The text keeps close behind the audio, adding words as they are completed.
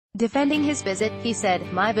Defending his visit, he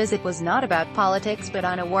said, "My visit was not about politics but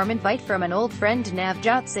on a warm invite from an old friend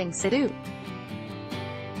Navjot Singh Sidhu."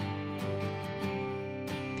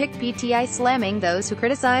 Pic PTI slamming those who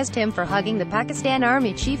criticized him for hugging the Pakistan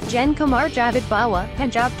Army Chief Gen Kumar Javed Bajwa.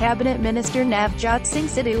 Punjab Cabinet Minister Navjot Singh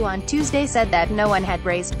Sidhu on Tuesday said that no one had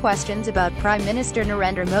raised questions about Prime Minister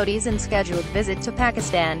Narendra Modi's unscheduled visit to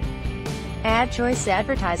Pakistan. Ad choice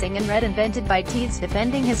advertising and red invented by Teeds.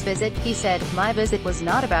 Defending his visit, he said, "My visit was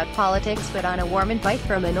not about politics but on a warm invite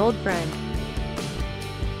from an old friend."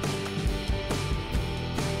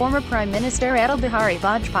 Former Prime Minister Atal Bihari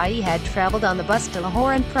Vajpayee had travelled on the bus to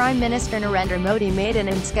Lahore and Prime Minister Narendra Modi made an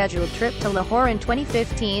unscheduled trip to Lahore in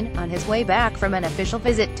 2015. On his way back from an official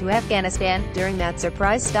visit to Afghanistan, during that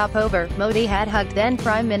surprise stopover, Modi had hugged then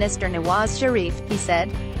Prime Minister Nawaz Sharif, he said.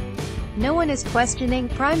 "No one is questioning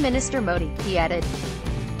Prime Minister Modi," he added.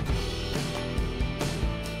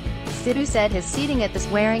 Sidhu said his seating at the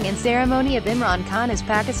swearing-in ceremony of Imran Khan as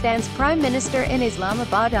Pakistan's Prime Minister in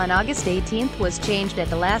Islamabad on August 18 was changed at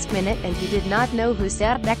the last minute and he did not know who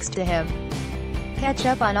sat next to him. Catch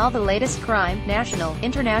up on all the latest crime, national,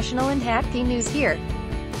 international and hacking news here.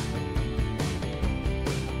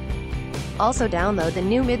 Also download the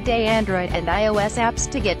new Midday Android and iOS apps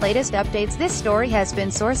to get latest updates. This story has been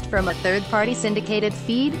sourced from a third-party syndicated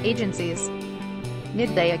feed agencies.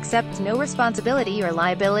 Midday accepts no responsibility or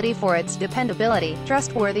liability for its dependability,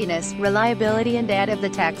 trustworthiness, reliability and date of the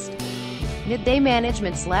text. Midday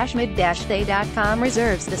Management/mid-day.com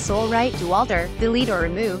reserves the sole right to alter, delete or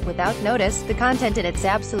remove without notice the content in its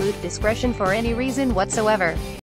absolute discretion for any reason whatsoever.